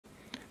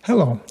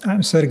Hello,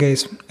 I'm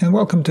Sergejs, and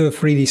welcome to a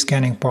 3D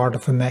scanning part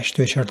of a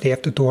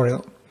Mesh2HRTF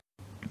tutorial.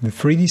 The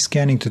 3D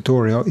scanning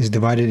tutorial is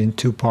divided in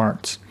two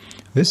parts.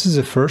 This is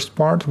the first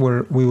part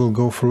where we will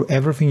go through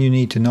everything you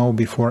need to know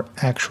before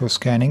actual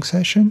scanning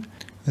session.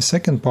 The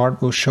second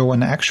part will show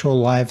an actual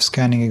live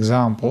scanning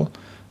example,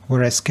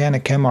 where I scan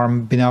a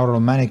cam-arm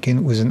binaural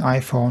mannequin with an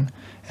iPhone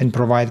and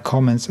provide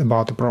comments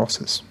about the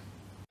process.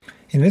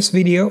 In this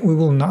video, we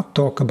will not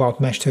talk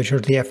about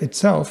Mesh2HRTF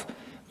itself,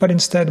 but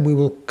instead we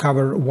will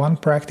cover one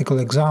practical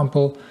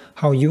example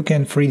how you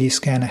can 3D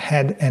scan a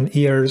head and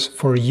ears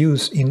for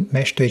use in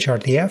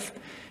Mesh2HRTF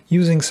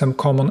using some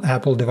common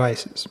Apple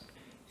devices.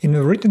 In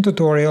the written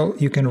tutorial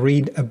you can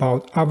read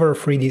about other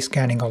 3D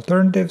scanning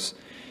alternatives,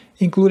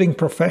 including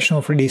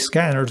professional 3D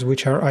scanners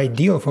which are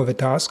ideal for the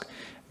task,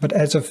 but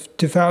as of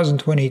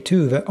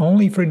 2022 the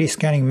only 3D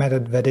scanning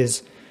method that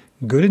is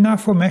good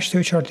enough for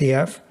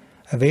Mesh2HRTF,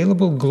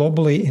 available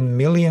globally in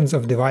millions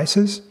of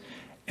devices,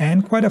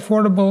 and quite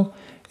affordable,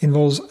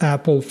 involves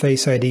Apple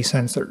Face ID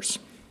sensors.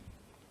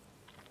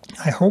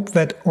 I hope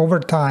that over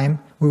time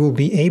we will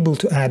be able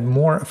to add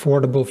more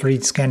affordable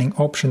 3D scanning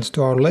options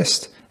to our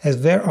list,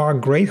 as there are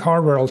great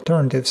hardware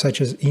alternatives such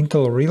as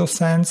Intel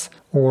RealSense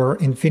or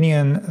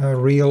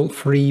Infineon Real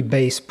 3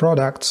 based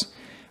products,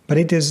 but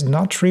it is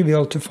not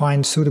trivial to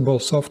find suitable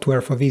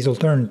software for these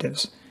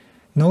alternatives.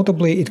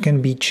 Notably, it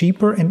can be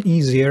cheaper and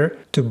easier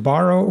to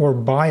borrow or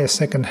buy a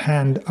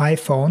second-hand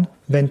iPhone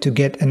than to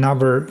get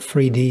another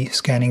 3D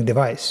scanning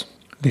device.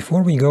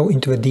 Before we go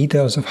into the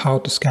details of how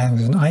to scan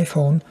with an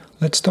iPhone,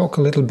 let's talk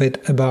a little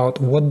bit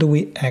about what do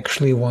we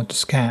actually want to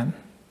scan.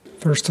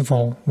 First of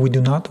all, we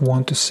do not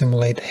want to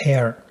simulate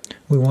hair.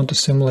 We want to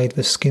simulate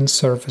the skin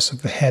surface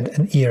of the head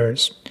and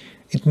ears.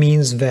 It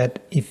means that,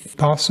 if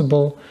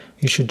possible,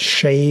 you should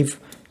shave,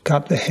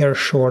 cut the hair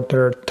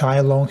shorter, tie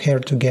long hair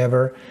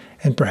together,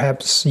 and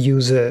perhaps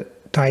use a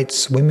tight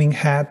swimming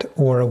hat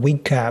or a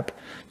wig cap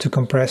to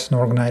compress and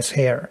organize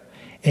hair.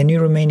 Any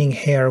remaining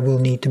hair will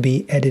need to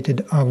be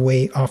edited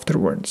away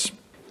afterwards.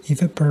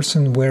 If a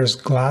person wears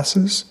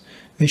glasses,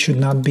 they should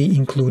not be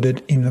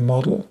included in the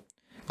model.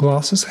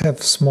 Glasses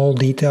have small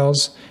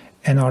details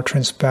and are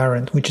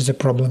transparent, which is a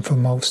problem for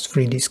most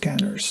 3D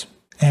scanners.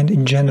 And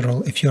in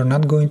general, if you're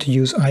not going to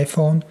use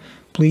iPhone,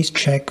 please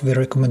check the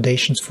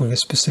recommendations for the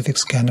specific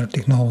scanner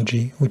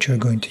technology which you're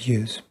going to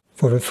use.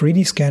 For the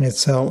 3D scan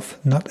itself,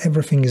 not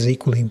everything is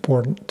equally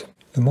important.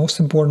 The most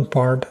important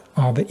part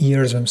are the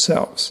ears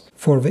themselves.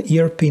 For the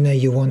ear pinna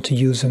you want to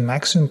use a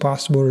maximum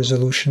possible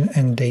resolution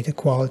and data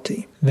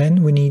quality.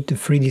 Then we need the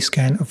 3D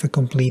scan of a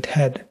complete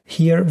head.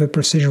 Here the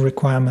precision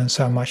requirements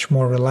are much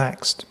more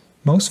relaxed.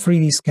 Most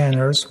 3D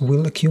scanners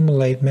will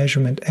accumulate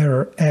measurement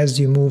error as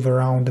you move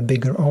around a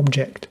bigger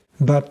object.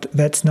 But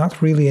that's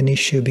not really an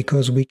issue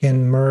because we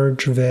can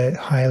merge the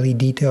highly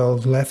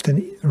detailed left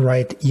and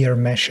right ear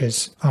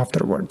meshes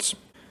afterwards.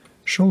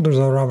 Shoulders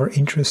are rather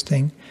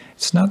interesting.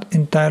 It's not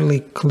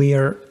entirely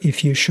clear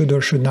if you should or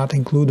should not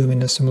include them in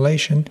the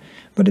simulation,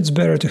 but it's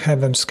better to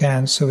have them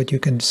scanned so that you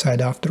can decide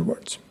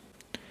afterwards.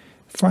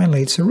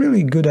 Finally, it's a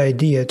really good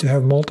idea to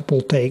have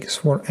multiple takes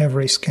for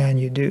every scan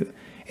you do.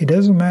 It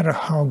doesn't matter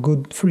how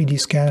good 3D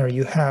scanner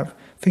you have,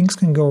 things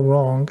can go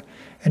wrong,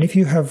 and if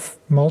you have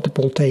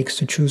multiple takes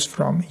to choose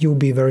from, you'll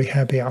be very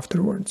happy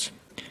afterwards.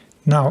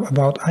 Now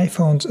about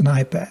iPhones and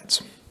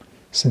iPads.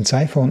 Since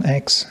iPhone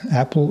X,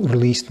 Apple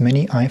released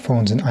many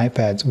iPhones and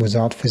iPads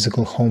without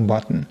physical home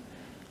button.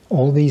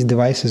 All these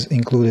devices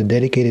include a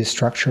dedicated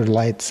structured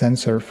light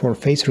sensor for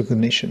face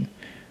recognition,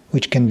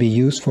 which can be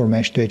used for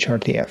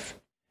Mesh2HRTF.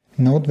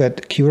 Note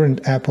that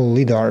current Apple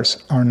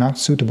LiDARs are not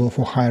suitable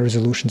for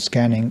high-resolution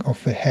scanning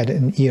of the head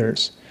and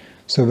ears,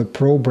 so the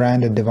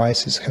Pro-branded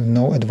devices have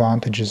no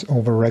advantages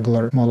over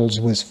regular models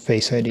with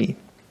Face ID.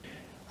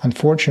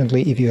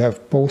 Unfortunately, if you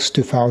have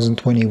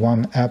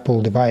post-2021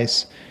 Apple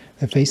device,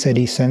 the Face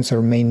ID sensor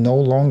may no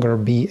longer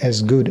be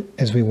as good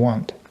as we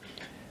want.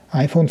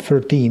 iPhone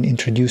 13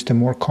 introduced a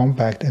more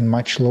compact and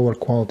much lower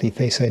quality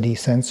Face ID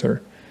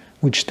sensor,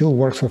 which still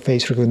works for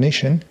face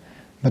recognition,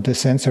 but the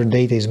sensor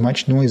data is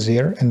much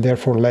noisier and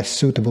therefore less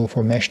suitable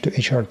for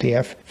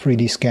Mesh2HRTF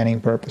 3D scanning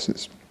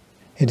purposes.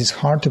 It is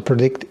hard to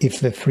predict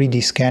if the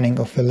 3D scanning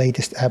of the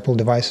latest Apple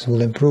devices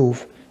will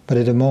improve, but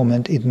at the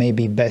moment it may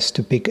be best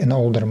to pick an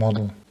older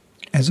model.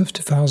 As of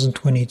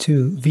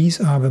 2022,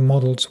 these are the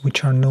models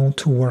which are known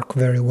to work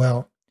very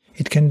well.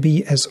 It can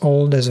be as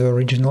old as the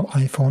original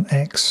iPhone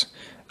X,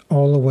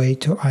 all the way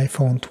to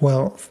iPhone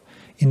 12.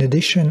 In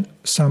addition,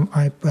 some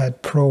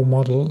iPad Pro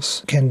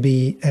models can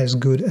be as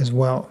good as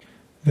well.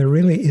 There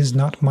really is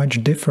not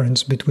much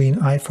difference between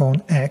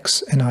iPhone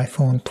X and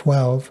iPhone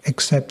 12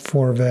 except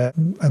for the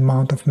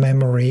amount of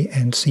memory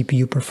and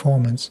CPU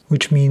performance,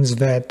 which means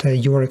that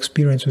your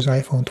experience with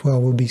iPhone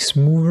 12 will be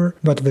smoother,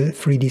 but the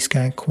 3D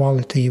scan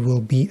quality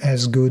will be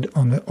as good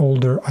on the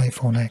older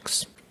iPhone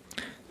X.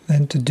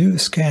 Then to do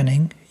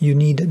scanning, you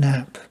need an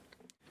app.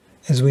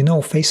 As we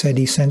know, Face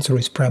ID sensor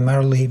is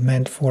primarily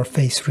meant for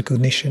face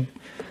recognition.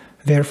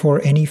 Therefore,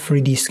 any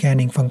 3D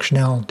scanning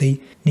functionality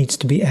needs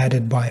to be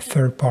added by a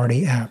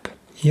third-party app.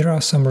 Here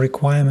are some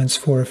requirements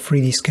for a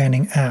 3D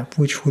scanning app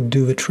which would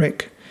do the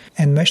trick.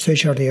 And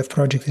Mesh2HRTF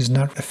project is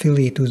not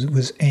affiliated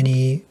with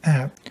any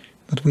app,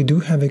 but we do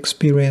have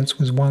experience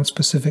with one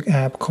specific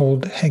app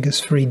called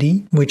Heges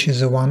 3D, which is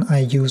the one I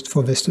used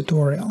for this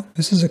tutorial.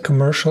 This is a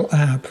commercial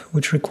app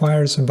which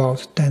requires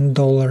about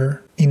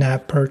 $10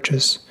 in-app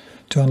purchase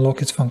to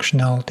unlock its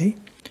functionality.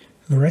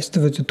 The rest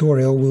of the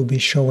tutorial will be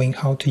showing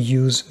how to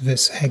use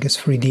this Heges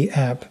 3D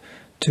app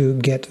to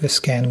get the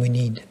scan we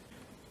need.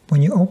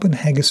 When you open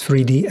Heges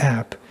 3D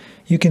app,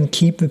 you can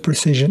keep the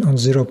precision on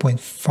 0.5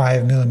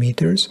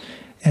 mm,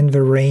 and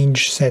the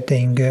range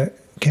setting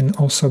can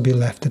also be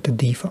left at the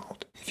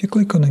default. If you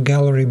click on the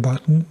gallery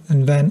button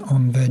and then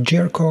on the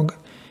gearcog,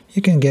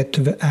 you can get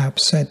to the app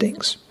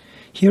settings.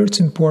 Here it's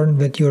important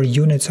that your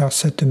units are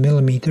set to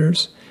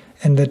millimeters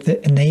and that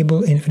the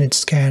enable infinite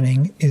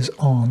scanning is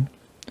on.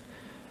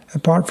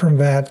 Apart from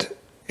that,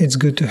 it's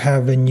good to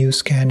have the new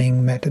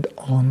scanning method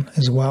on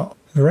as well.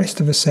 The rest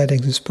of the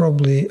settings is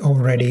probably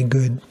already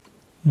good.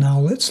 Now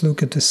let's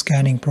look at the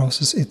scanning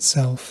process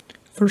itself.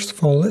 First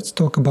of all, let's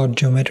talk about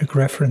geometric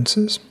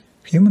references.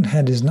 Human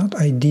head is not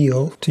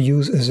ideal to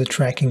use as a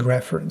tracking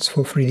reference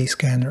for 3D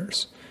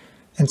scanners,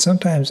 and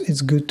sometimes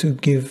it's good to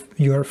give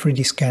your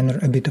 3D scanner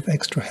a bit of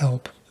extra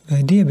help. The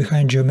idea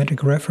behind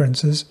geometric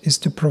references is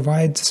to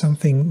provide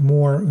something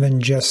more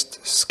than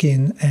just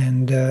skin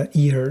and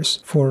ears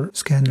for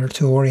scanner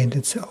to orient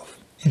itself.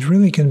 It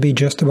really can be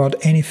just about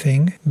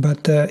anything,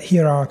 but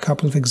here are a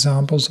couple of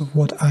examples of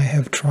what I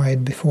have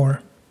tried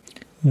before.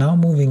 Now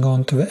moving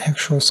on to the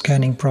actual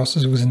scanning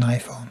process with an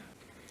iPhone.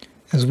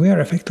 As we are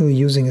effectively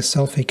using a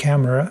selfie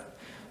camera,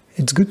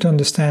 it's good to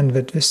understand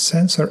that this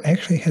sensor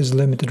actually has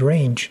limited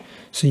range,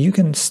 so you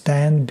can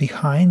stand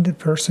behind the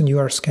person you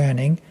are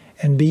scanning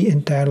and be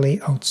entirely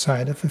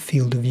outside of the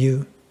field of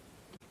view.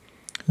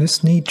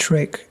 This neat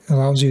trick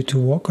allows you to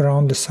walk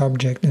around the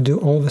subject and do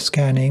all the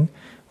scanning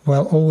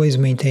while always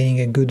maintaining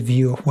a good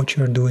view of what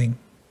you're doing.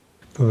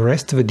 For the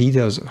rest of the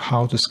details of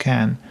how to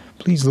scan,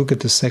 please look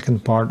at the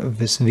second part of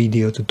this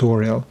video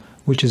tutorial,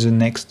 which is the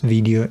next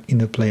video in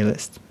the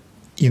playlist.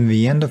 In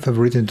the end of a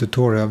written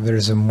tutorial there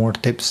is a more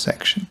tips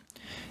section.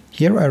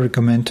 Here I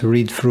recommend to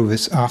read through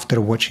this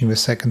after watching the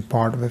second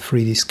part of a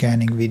 3D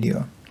scanning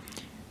video.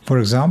 For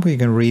example, you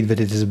can read that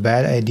it is a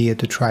bad idea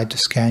to try to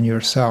scan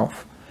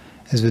yourself,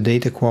 as the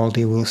data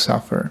quality will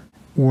suffer,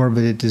 or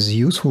that it is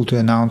useful to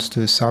announce to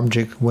the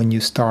subject when you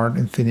start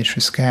and finish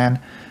a scan,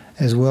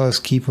 as well as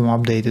keep them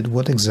updated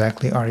what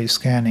exactly are you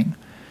scanning,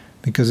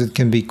 because it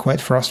can be quite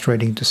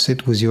frustrating to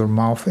sit with your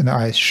mouth and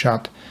eyes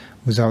shut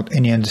without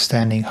any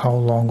understanding how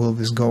long will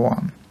this go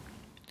on.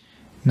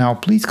 Now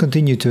please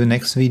continue to the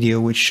next video,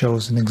 which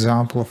shows an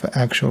example of the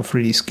actual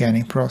 3D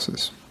scanning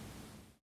process.